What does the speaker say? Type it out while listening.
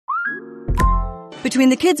Between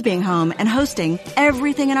the kids being home and hosting,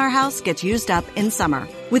 everything in our house gets used up in summer.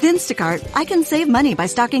 With Instacart, I can save money by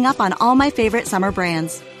stocking up on all my favorite summer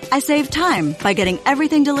brands. I save time by getting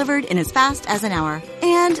everything delivered in as fast as an hour.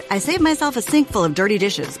 And I save myself a sink full of dirty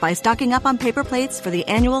dishes by stocking up on paper plates for the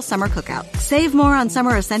annual summer cookout. Save more on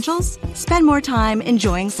summer essentials? Spend more time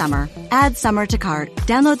enjoying summer. Add summer to cart.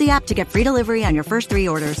 Download the app to get free delivery on your first 3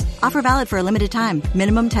 orders. Offer valid for a limited time.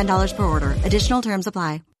 Minimum $10 per order. Additional terms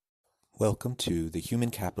apply. Welcome to the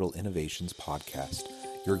Human Capital Innovations Podcast,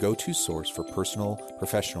 your go-to source for personal,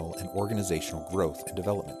 professional, and organizational growth and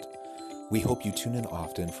development. We hope you tune in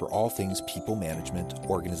often for all things people management,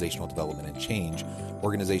 organizational development and change,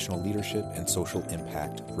 organizational leadership, and social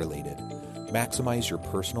impact related. Maximize your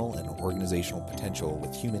personal and organizational potential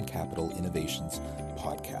with Human Capital Innovations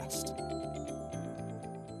Podcast.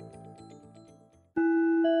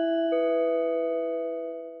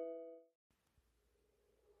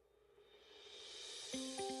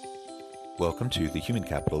 Welcome to the Human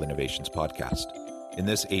Capital Innovations Podcast. In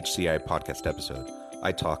this HCI podcast episode,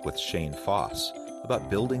 I talk with Shane Foss about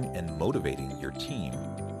building and motivating your team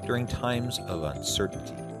during times of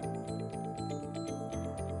uncertainty.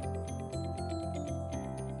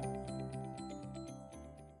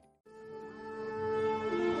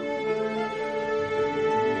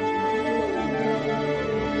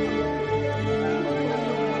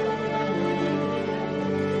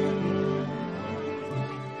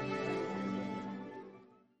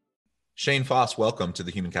 Shane Foss, welcome to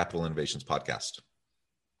the Human Capital Innovations Podcast.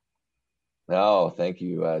 Oh, thank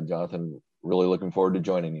you, Jonathan. Really looking forward to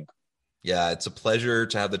joining you. Yeah, it's a pleasure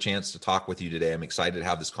to have the chance to talk with you today. I'm excited to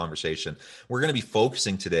have this conversation. We're going to be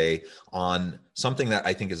focusing today on something that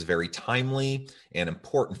I think is very timely and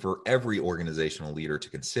important for every organizational leader to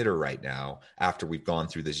consider right now after we've gone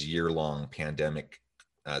through this year-long pandemic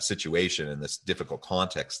situation and this difficult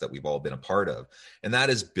context that we've all been a part of. And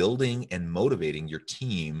that is building and motivating your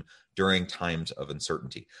team during times of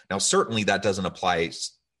uncertainty. Now, certainly that doesn't apply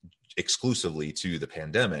exclusively to the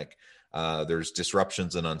pandemic. There's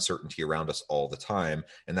disruptions and uncertainty around us all the time,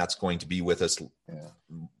 and that's going to be with us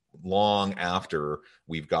long after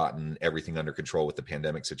we've gotten everything under control with the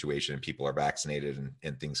pandemic situation and people are vaccinated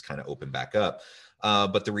and things kind of open back up.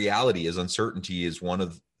 But the reality is uncertainty is one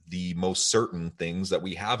of the most certain things that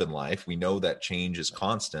we have in life. We know that change is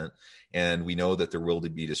constant and we know that there will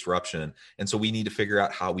be disruption. And so we need to figure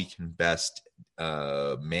out how we can best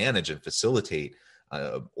manage and facilitate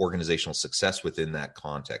organizational success within that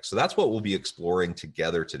context. So that's what we'll be exploring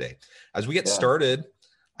together today. As we get started,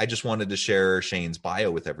 I just wanted to share Shane's bio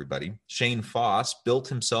with everybody. Shane Foss built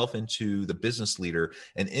himself into the business leader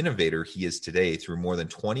and innovator he is today through more than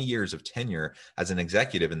 20 years of tenure as an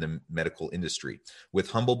executive in the medical industry. With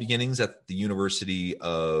humble beginnings at the University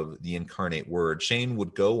of the Incarnate Word, Shane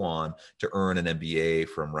would go on to earn an MBA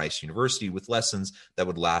from Rice University with lessons that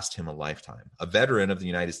would last him a lifetime. A veteran of the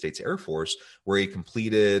United States Air Force, where he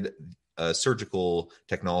completed a surgical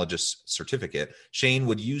technologist certificate, Shane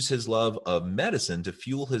would use his love of medicine to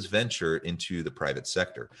fuel his venture into the private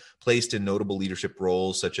sector. Placed in notable leadership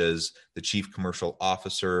roles such as the chief commercial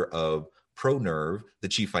officer of ProNerve, the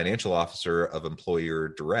chief financial officer of Employer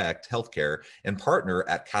Direct Healthcare, and partner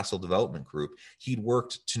at Castle Development Group, he'd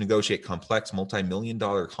worked to negotiate complex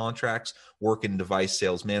multi-million-dollar contracts, work in device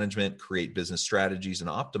sales management, create business strategies, and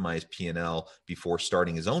optimize P&L before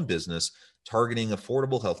starting his own business, targeting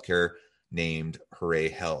affordable healthcare named Hooray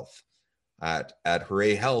Health. At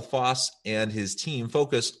Hooray Health, Foss and his team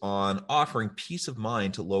focus on offering peace of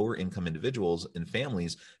mind to lower income individuals and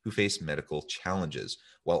families who face medical challenges,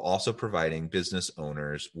 while also providing business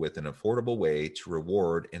owners with an affordable way to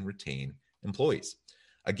reward and retain employees.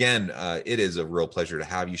 Again, it is a real pleasure to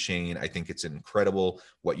have you, Shane. I think it's incredible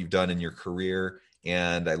what you've done in your career,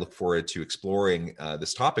 and I look forward to exploring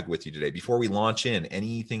this topic with you today. Before we launch in,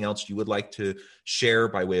 anything else you would like to share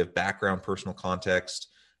by way of background, personal context,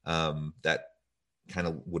 that kind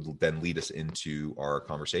of would then lead us into our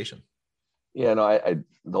conversation? Yeah, no, I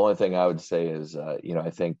the only thing I would say is, I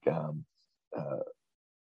think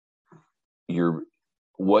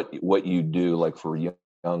what you do, like for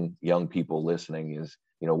young people listening, is,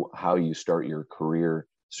 how you start your career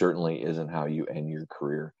certainly isn't how you end your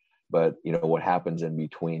career. But, what happens in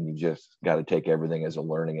between, you just got to take everything as a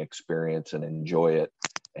learning experience and enjoy it.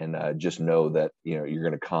 And just know that, you're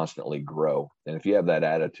going to constantly grow. And if you have that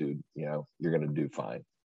attitude, you're going to do fine.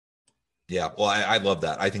 Yeah. Well, I love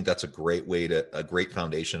that. I think that's a great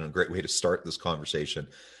foundation, a great way to start this conversation.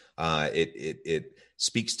 It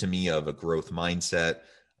speaks to me of a growth mindset,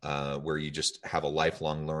 where you just have a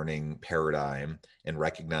lifelong learning paradigm and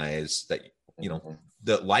recognize that,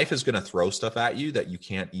 that life is going to throw stuff at you that you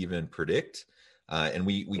can't even predict. And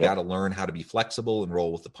we Yep. got to learn how to be flexible and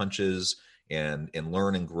roll with the punches and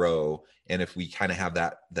learn and grow. And if we kind of have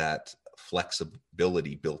that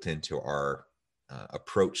flexibility built into our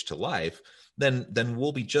approach to life, then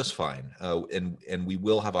we'll be just fine. And we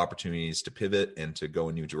will have opportunities to pivot and to go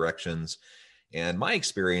in new directions. And my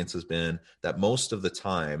experience has been that most of the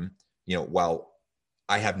time, while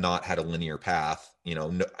I have not had a linear path,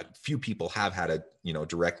 few people have had a,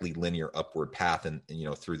 directly linear upward path and,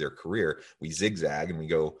 through their career. We zigzag and we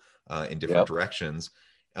go in different Yep. directions.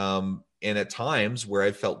 And at times where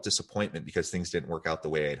I felt disappointment because things didn't work out the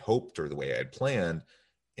way I'd hoped or the way I'd planned,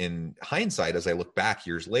 in hindsight, as I look back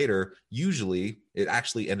years later, usually it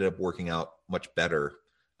actually ended up working out much better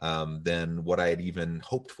than what I had even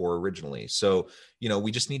hoped for originally. So,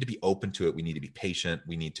 we just need to be open to it. We need to be patient.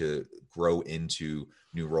 We need to grow into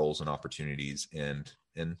new roles and opportunities, and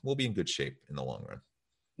we'll be in good shape in the long run.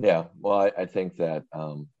 Yeah. Well, I think that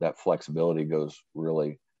that flexibility goes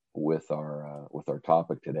really with our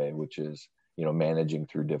topic today, which is, managing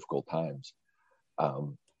through difficult times.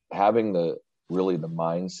 Having the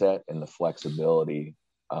mindset and the flexibility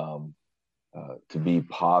to be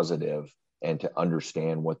positive and to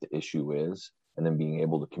understand what the issue is, and then being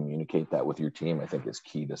able to communicate that with your team, I think is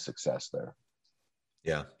key to success there.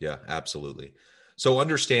 Yeah, absolutely. So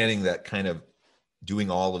understanding that kind of doing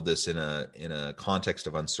all of this in a context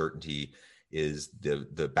of uncertainty is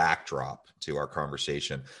the backdrop to our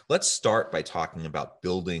conversation. Let's start by talking about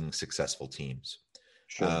building successful teams.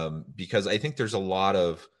 Sure. Because I think there's a lot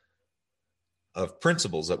of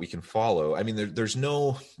principles that we can follow. I mean, there's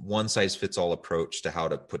no one size fits all approach to how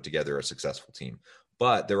to put together a successful team,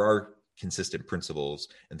 but there are consistent principles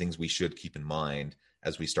and things we should keep in mind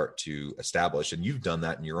as we start to establish. And you've done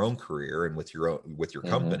that in your own career and with your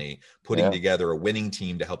company, putting together a winning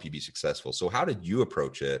team to help you be successful. So how did you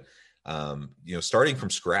approach it? Starting from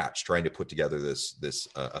scratch, trying to put together this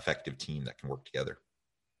effective team that can work together.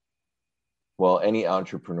 Well, any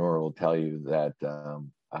entrepreneur will tell you that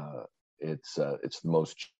it's the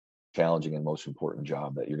most challenging and most important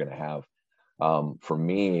job that you're going to have. For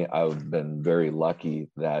me, I've been very lucky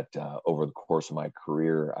that over the course of my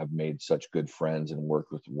career, I've made such good friends and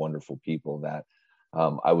worked with wonderful people that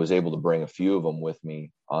I was able to bring a few of them with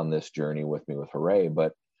me on this journey with Hooray.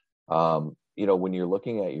 But, when you're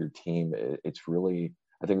looking at your team, it's really,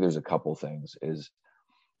 I think there's a couple things is,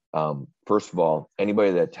 first of all,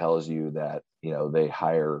 anybody that tells you that, they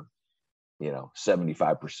hire,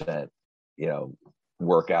 75%,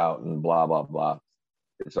 workout and blah, blah, blah,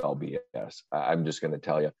 it's all BS. I'm just going to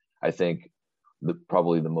tell you, I think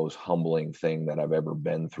probably the most humbling thing that I've ever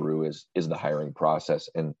been through is the hiring process.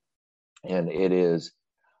 And it is,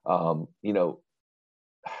 man,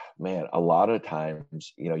 a lot of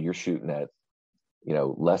times, you're shooting at,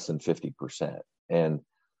 less than 50%. And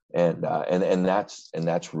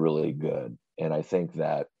that's really good. And I think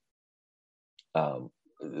that the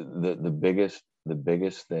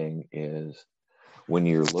biggest thing is when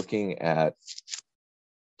you're looking at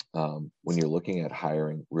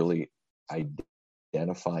hiring, really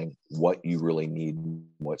identifying what you really need,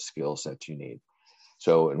 what skill sets you need.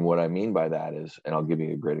 So, and what I mean by that is, and I'll give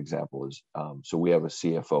you a great example is, so we have a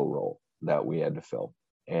CFO role that we had to fill,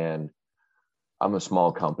 and I'm a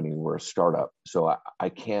small company, we're a startup. So I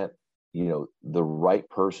can't, the right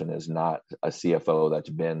person is not a CFO that's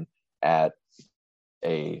been at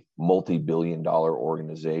a multi-billion-dollar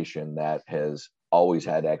organization that has always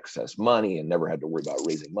had excess money and never had to worry about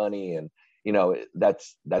raising money. And,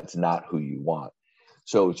 that's not who you want.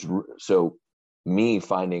 So me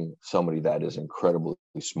finding somebody that is incredibly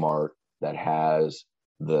smart, that has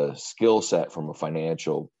the skill set from a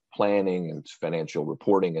financial planning and financial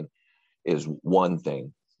reporting and is one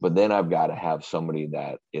thing, but then I've got to have somebody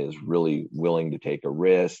that is really willing to take a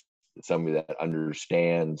risk, somebody that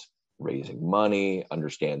understands raising money,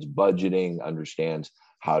 understands budgeting, understands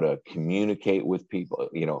how to communicate with people,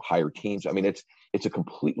 hire teams. I mean, it's a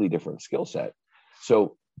completely different skill set.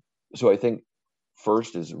 So I think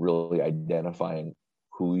first is really identifying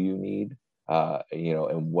who you need,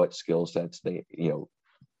 and what skill sets they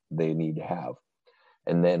need to have.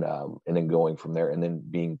 And then going from there, and then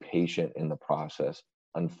being patient in the process.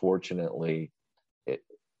 Unfortunately,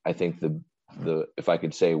 I think if I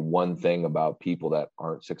could say one thing about people that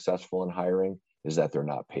aren't successful in hiring is that they're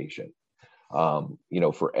not patient.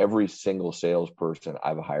 For every single salesperson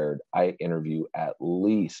I've hired, I interview at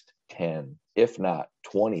least 10, if not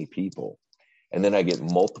 20 people. And then I get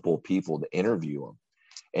multiple people to interview them.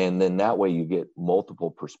 And then that way you get multiple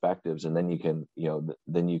perspectives, and then you can,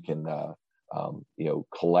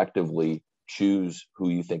 collectively choose who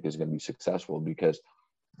you think is going to be successful. Because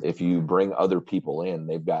if you bring other people in,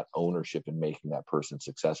 they've got ownership in making that person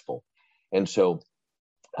successful. And so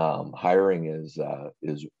hiring is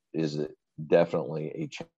definitely a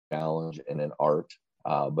challenge and an art.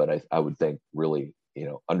 But I would think really,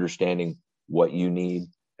 understanding what you need,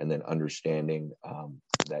 and then understanding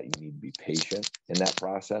that you need to be patient in that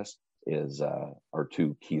process are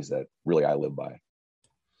two keys that really I live by.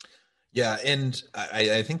 Yeah. And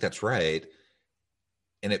I think that's right.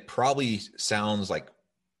 And it probably sounds like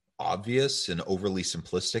obvious and overly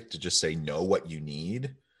simplistic to just say, know what you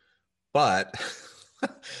need. But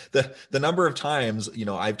the number of times,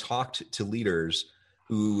 I've talked to leaders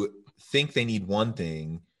who think they need one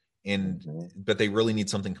thing but they really need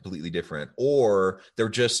something completely different, or they're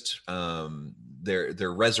just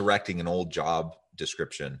they're resurrecting an old job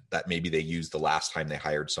description that maybe they used the last time they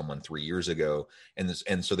hired someone 3 years ago,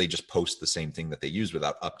 and so they just post the same thing that they used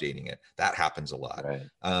without updating it. That happens a lot. Right.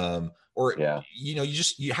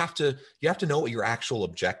 You have to know what your actual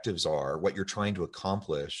objectives are, what you're trying to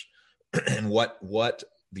accomplish, and what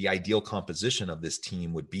the ideal composition of this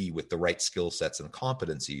team would be with the right skill sets and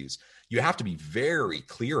competencies. You have to be very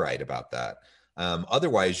clear-eyed about that.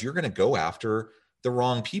 Otherwise, you're going to go after the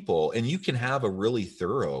wrong people. And you can have a really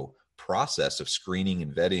thorough process of screening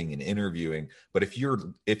and vetting and interviewing. But if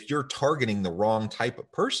you're targeting the wrong type of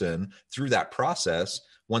person through that process,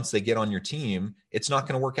 once they get on your team, it's not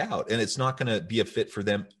going to work out, and it's not going to be a fit for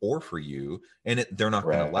them or for you. And they're not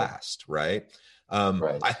going to last. Right.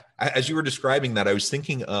 Right. As you were describing that, I was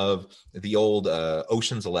thinking of the old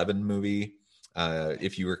Ocean's 11 movie,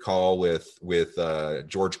 if you recall, with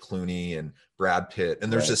George Clooney and Brad Pitt.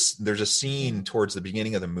 And there's a scene towards the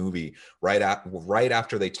beginning of the movie, right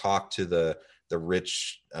after they talk to the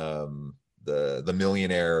rich the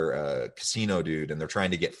millionaire casino dude, and they're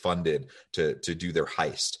trying to get funded to do their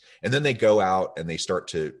heist. And then they go out and they start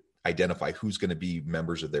to identify who's going to be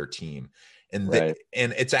members of their team. And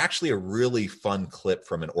and it's actually a really fun clip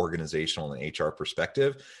from an organizational and HR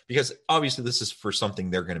perspective, because obviously this is for something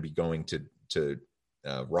they're going to be going to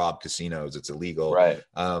rob casinos. It's illegal. Right.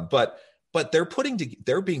 But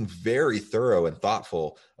they're being very thorough and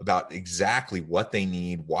thoughtful about exactly what they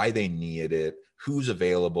need, why they need it, who's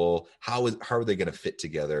available, how are they going to fit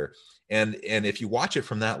together. And if you watch it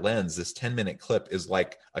from that lens, this 10-minute clip is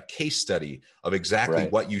like a case study of exactly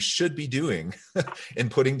what you should be doing in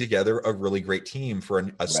putting together a really great team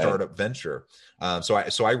for a startup venture. So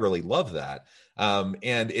I really love that.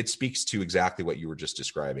 And it speaks to exactly what you were just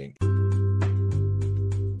describing.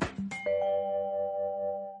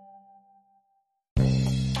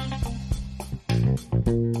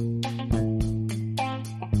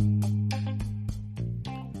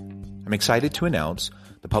 I'm excited to announce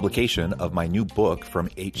the publication of my new book from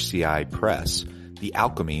HCI Press, The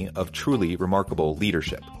Alchemy of Truly Remarkable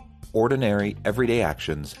Leadership: Ordinary, Everyday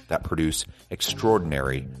Actions That Produce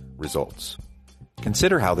Extraordinary Results.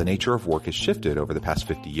 Consider how the nature of work has shifted over the past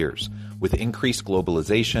 50 years. With increased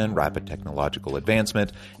globalization, rapid technological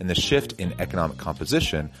advancement, and the shift in economic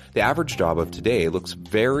composition, the average job of today looks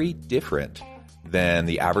very different than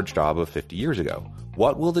the average job of 50 years ago.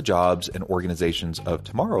 What will the jobs and organizations of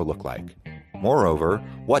tomorrow look like? Moreover,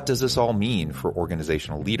 what does this all mean for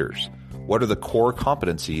organizational leaders? What are the core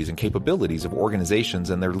competencies and capabilities of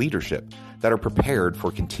organizations and their leadership that are prepared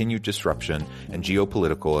for continued disruption and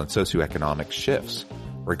geopolitical and socioeconomic shifts?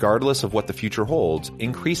 Regardless of what the future holds,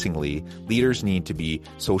 increasingly, leaders need to be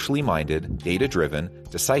socially minded, data-driven,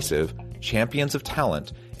 decisive, champions of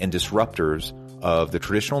talent, and disruptors of the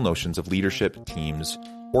traditional notions of leadership, teams,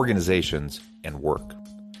 organizations, and work.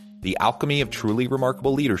 The Alchemy of Truly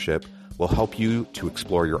Remarkable Leadership will help you to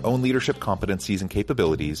explore your own leadership competencies and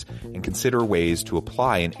capabilities and consider ways to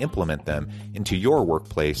apply and implement them into your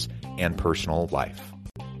workplace and personal life.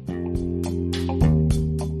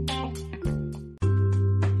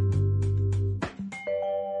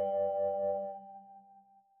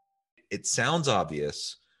 It sounds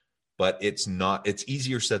obvious, but it's not. It's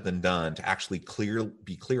easier said than done to actually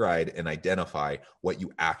be clear-eyed and identify what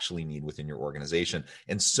you actually need within your organization.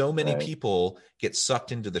 And so many people get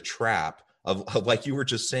sucked into the trap of like you were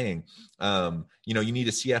just saying, you need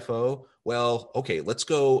a CFO. Well, okay, let's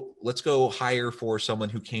go hire for someone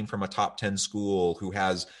who came from a top 10 school, who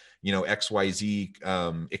has,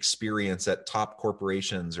 XYZ experience at top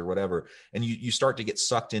corporations or whatever. And you start to get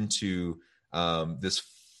sucked into this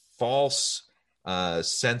false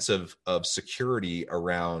sense of security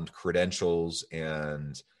around credentials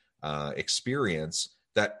and experience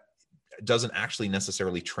that doesn't actually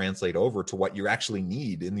necessarily translate over to what you actually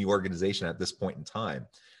need in the organization at this point in time.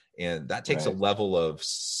 And that takes a level of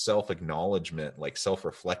self-acknowledgement, like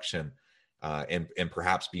self-reflection, and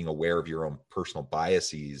perhaps being aware of your own personal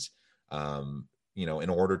biases, in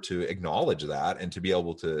order to acknowledge that and to be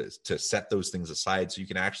able to set those things aside so you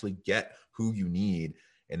can actually get who you need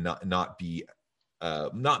and not be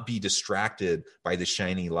distracted by the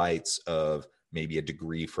shiny lights of maybe a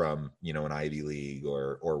degree from, an Ivy League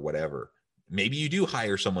or whatever. Maybe you do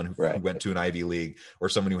hire someone who went to an Ivy League or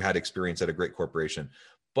someone who had experience at a great corporation,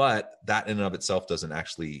 but that in and of itself that's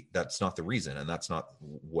not the reason. And that's not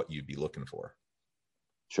what you'd be looking for.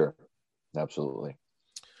 Sure. Absolutely.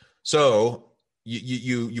 So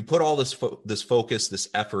you put all this focus, this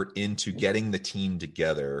effort into getting the team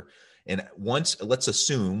together. And let's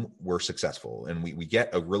assume we're successful and we get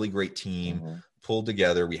a really great team pulled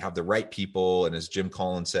together. We have the right people. And as Jim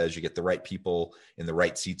Collins says, you get the right people in the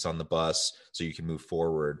right seats on the bus so you can move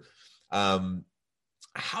forward.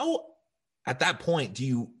 How, at that point, do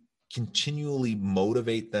you continually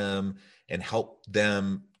motivate them and help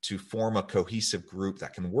them to form a cohesive group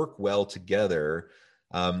that can work well together?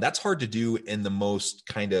 That's hard to do in the most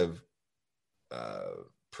kind of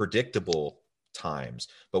predictable times.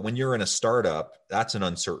 But when you're in a startup, that's an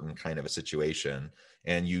uncertain kind of a situation.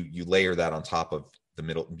 And you layer that on top of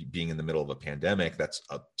being in the middle of a pandemic, that's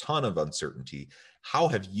a ton of uncertainty. How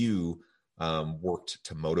have you worked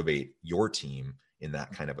to motivate your team in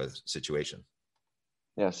that kind of a situation?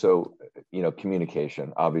 Yeah. So,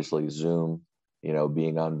 communication, obviously Zoom,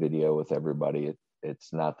 being on video with everybody,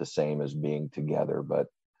 it's not the same as being together, but,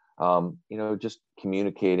 just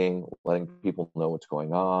communicating, letting people know what's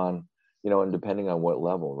going on, and depending on what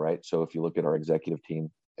level, right? So if you look at our executive team,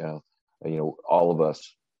 all of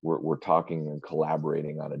us, we're talking and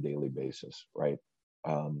collaborating on a daily basis, right?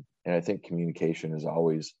 And I think communication is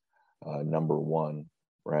always number one,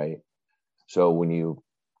 right? So when you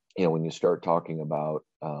start talking about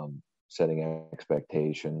setting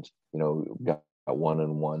expectations, got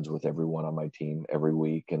one-on-ones with everyone on my team every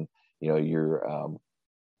week, and you're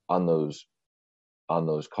on those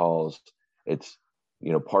calls. It's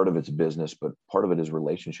part of it's business, but part of it is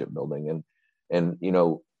relationship building. And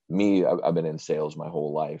me, I've been in sales my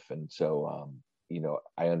whole life, and so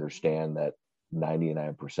I understand that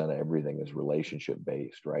 99% of everything is relationship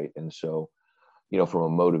based, right? And so from a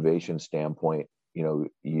motivation standpoint, you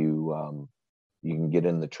can get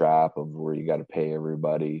in the trap of where you got to pay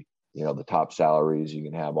everybody, the top salaries. You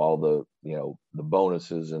can have all the the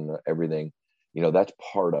bonuses and everything. That's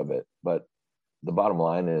part of it. But the bottom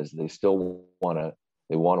line is they still want to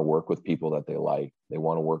work with people that they like. They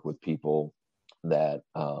want to work with people that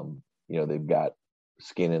they've got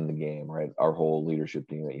skin in the game, right? Our whole leadership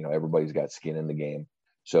team, everybody's got skin in the game.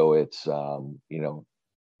 So it's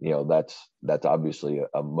that's obviously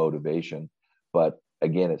a motivation. But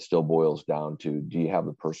again, it still boils down to, do you have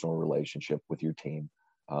a personal relationship with your team?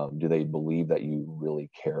 Do they believe that you really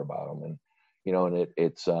care about them? And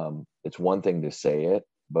it's one thing to say it,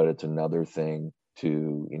 but it's another thing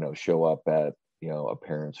to show up at a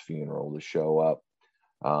parent's funeral, to show up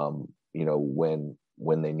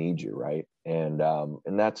when they need you, right? And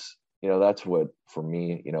that's what, for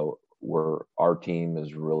me, our team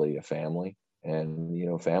is really a family,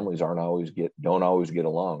 and families don't always get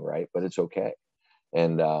along, right? But it's okay.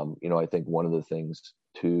 And I think one of the things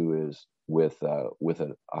too is with a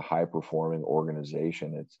high performing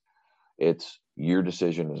organization, it's your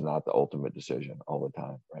decision is not the ultimate decision all the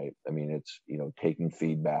time, right? I mean, it's taking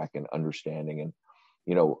feedback and understanding. And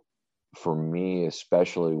for me,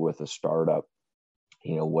 especially with a startup,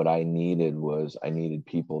 what I needed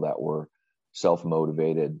people that were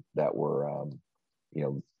self-motivated, that were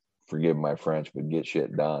forgive my French, but get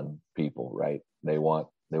shit done people, right? They want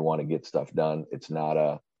to get stuff done. It's not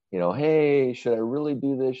a hey, should I really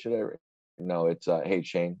do this? No, it's hey,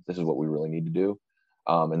 Shane, this is what we really need to do.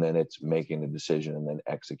 And then it's making a decision and then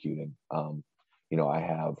executing. I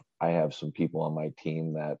have some people on my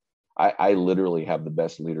team that I literally have the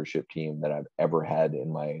best leadership team that I've ever had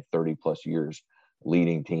in my 30 plus years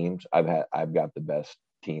leading teams. I've got the best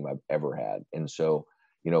team I've ever had. And so,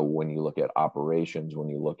 when you look at operations, when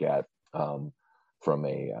you look at from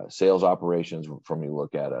a sales operations, from you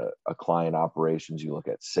look at a client operations, you look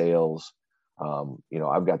at sales,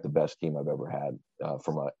 I've got the best team I've ever had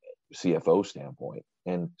from a CFO standpoint.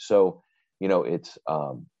 And so, it's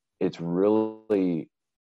really,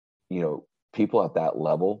 people at that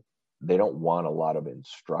level, they don't want a lot of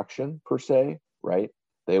instruction per se, right?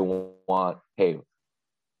 They want, hey,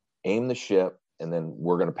 aim the ship, and then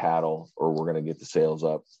we're going to paddle, or we're going to get the sails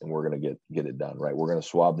up, and we're going to get it done, right? We're going to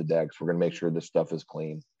swab the decks. We're going to make sure this stuff is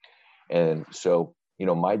clean. And so,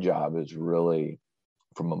 my job is really,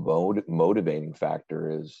 from a motivating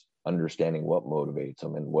factor, is understanding what motivates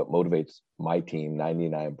them, and what motivates my team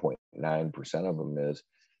 99.9% 99% of them is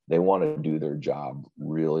they want to do their job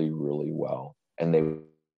really, really well. And they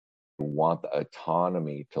want the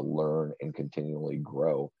autonomy to learn and continually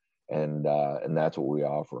grow. And that's what we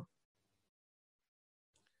offer.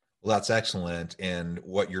 Well, that's excellent. And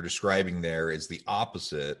what you're describing there is the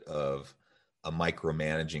opposite of a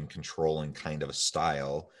micromanaging, controlling kind of a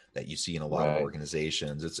style that you see in a lot of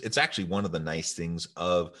organizations. It's actually one of the nice things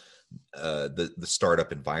of the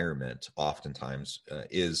startup environment. Oftentimes,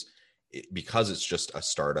 because it's just a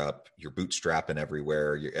startup. You're bootstrapping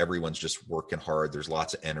everywhere. Everyone's just working hard. There's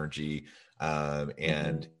lots of energy.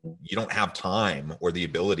 And you don't have time or the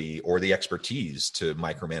ability or the expertise to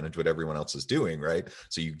micromanage what everyone else is doing, right?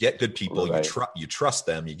 So you get good people, you trust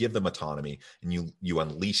them, you give them autonomy, and you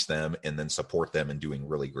unleash them and then support them in doing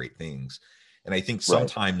really great things. And I think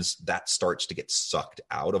sometimes that starts to get sucked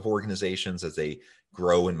out of organizations as they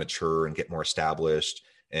grow and mature and get more established,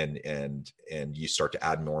 and you start to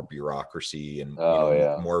add more bureaucracy and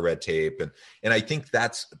more red tape. And I think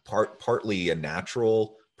that's partly a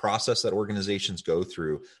natural process that organizations go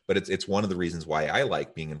through, but it's one of the reasons why I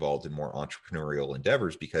like being involved in more entrepreneurial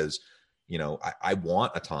endeavors, because I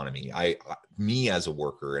want autonomy. Me as a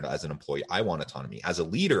worker and as an employee, I want autonomy. As a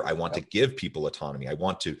leader, I want to give people autonomy. I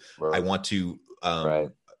want to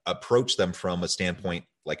approach them from a standpoint,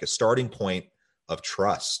 like a starting point of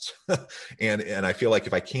trust. and I feel like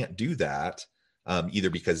if I can't do that, either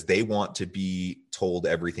because they want to be told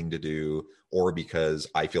everything to do, or because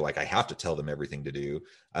I feel like I have to tell them everything to do,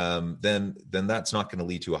 then that's not going to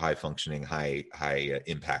lead to a high functioning, high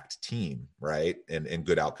impact team, right? And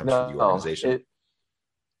good outcomes for the organization.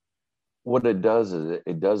 What it does is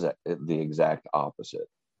it does the exact opposite,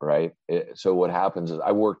 right? So what happens is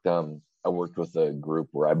I worked with a group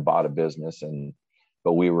where I bought a business,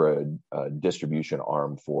 but we were a distribution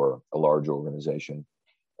arm for a large organization,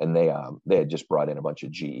 and they had just brought in a bunch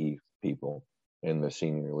of GE people in the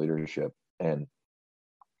senior leadership. And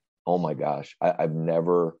oh my gosh, I've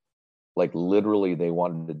never, like, literally they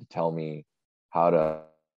wanted to tell me how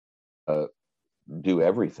to do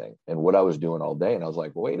everything and what I was doing all day. And I was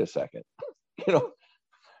like, wait a second,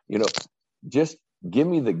 just give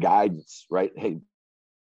me the guidance, right? Hey,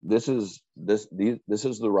 this is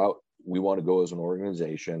the route we want to go as an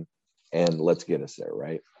organization, and let's get us there,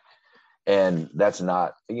 right? And that's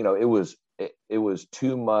not, it was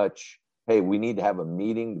too much. Hey, we need to have a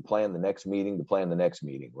meeting to plan the next meeting,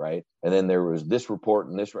 right? And then there was this report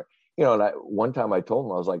and this, and one time I told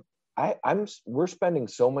him, I was like, we're spending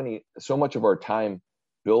so much of our time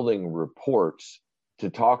building reports to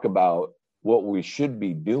talk about what we should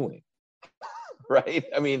be doing, right?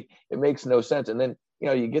 I mean, it makes no sense. And then,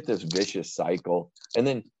 you get this vicious cycle,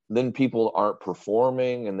 and then people aren't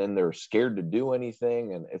performing, and then they're scared to do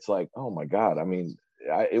anything. And it's like, oh my God, I mean,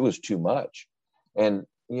 it was too much. And,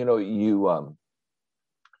 I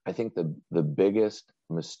think the biggest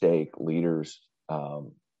mistake leaders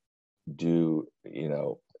do,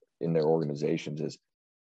 in their organizations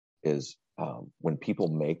is when people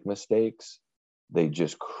make mistakes, they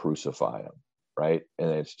just crucify them, right?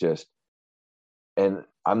 And and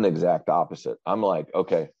I'm the exact opposite. I'm like,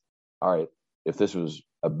 okay, all right, if this was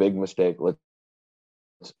a big mistake,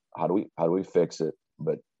 how do we fix it?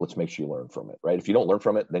 But let's make sure you learn from it, right? If you don't learn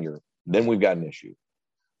from it, then we've got an issue.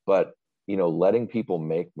 But letting people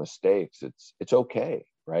make mistakes, it's okay,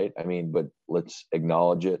 right? I mean, but let's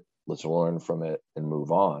acknowledge it, let's learn from it, and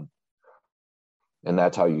move on. And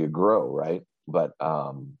that's how you grow, right? But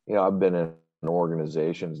I've been in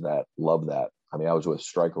organizations that love that. I mean, I was with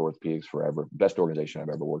Stryker Orthopedics forever, best organization I've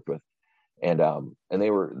ever worked with, and they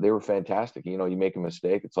were fantastic. You make a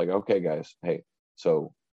mistake, it's like, okay, guys, hey,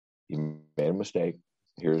 so you made a mistake.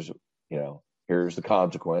 Here's the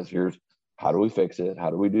consequence. Here's how do we fix it? How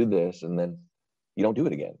do we do this? And then you don't do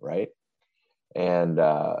it again, right? And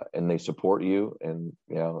they support you, and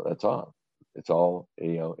that's all. It's all,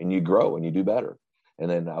 and you grow and you do better. And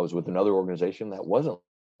then I was with another organization that wasn't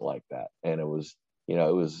like that, and it was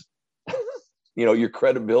your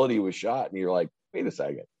credibility was shot, and you're like, wait a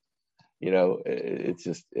second, it's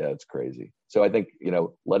just, it's crazy. So I think,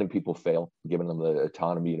 letting people fail, giving them the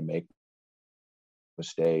autonomy to make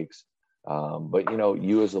mistakes. But,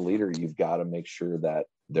 you as a leader, you've got to make sure that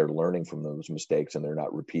they're learning from those mistakes and they're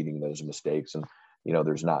not repeating those mistakes. And,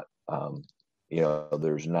 there's not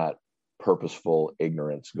purposeful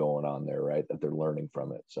ignorance going on there, right? That they're learning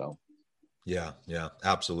from it. So. Yeah,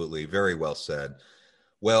 absolutely. Very well said.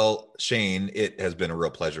 Well, Shane, it has been a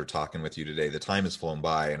real pleasure talking with you today. The time has flown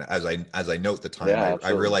by, and as I note the time,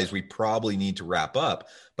 I realize we probably need to wrap up,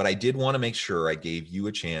 but I did want to make sure I gave you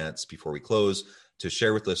a chance before we close to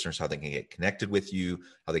share with listeners how they can get connected with you,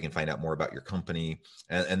 how they can find out more about your company,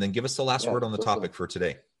 and then give us the last word on the topic for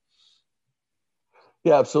today.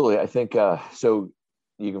 Yeah, absolutely. I think so.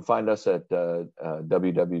 You can find us at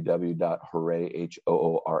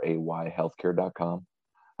www.hooray.healthcare.com.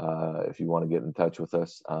 If you want to get in touch with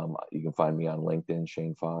us, you can find me on LinkedIn,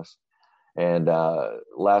 Shane Foss. And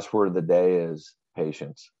last word of the day is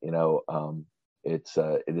patience. It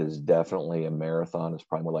is definitely a marathon. It's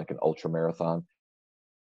probably more like an ultra marathon.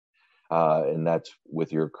 And that's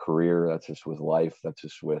with your career. That's just with life. That's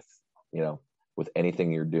just with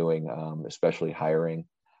anything you're doing, especially hiring.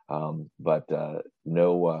 But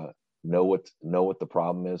know what the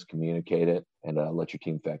problem is, communicate it, and let your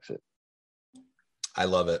team fix it. I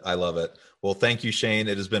love it. Well, thank you, Shane.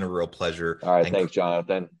 It has been a real pleasure. All right. Thanks,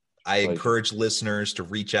 Jonathan. I encourage listeners to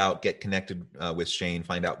reach out, get connected with Shane,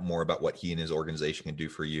 find out more about what he and his organization can do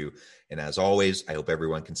for you. And as always, I hope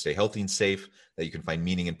everyone can stay healthy and safe, that you can find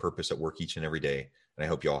meaning and purpose at work each and every day. And I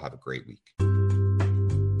hope you all have a great week.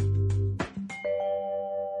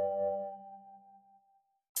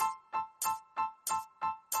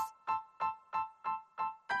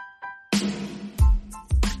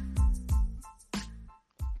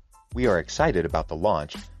 We are excited about the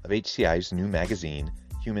launch of HCI's new magazine,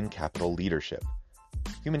 Human Capital Leadership.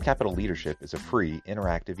 Human Capital Leadership is a free,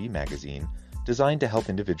 interactive e-magazine designed to help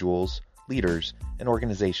individuals, leaders, and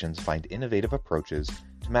organizations find innovative approaches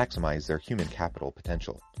to maximize their human capital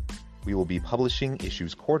potential. We will be publishing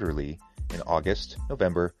issues quarterly in August,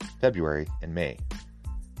 November, February, and May.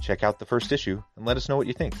 Check out the first issue and let us know what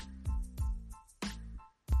you think.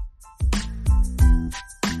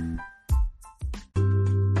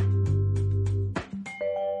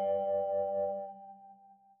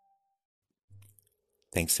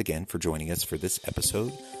 Thanks again for joining us for this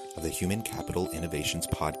episode of the Human Capital Innovations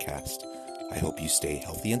Podcast. I hope you stay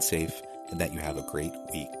healthy and safe and that you have a great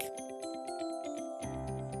week.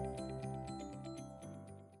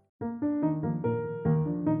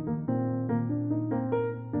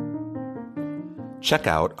 Check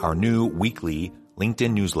out our new weekly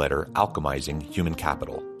LinkedIn newsletter, Alchemizing Human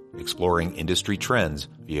Capital, exploring industry trends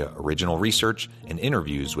via original research and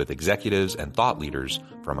interviews with executives and thought leaders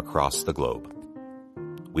from across the globe.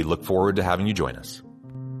 We look forward to having you join us.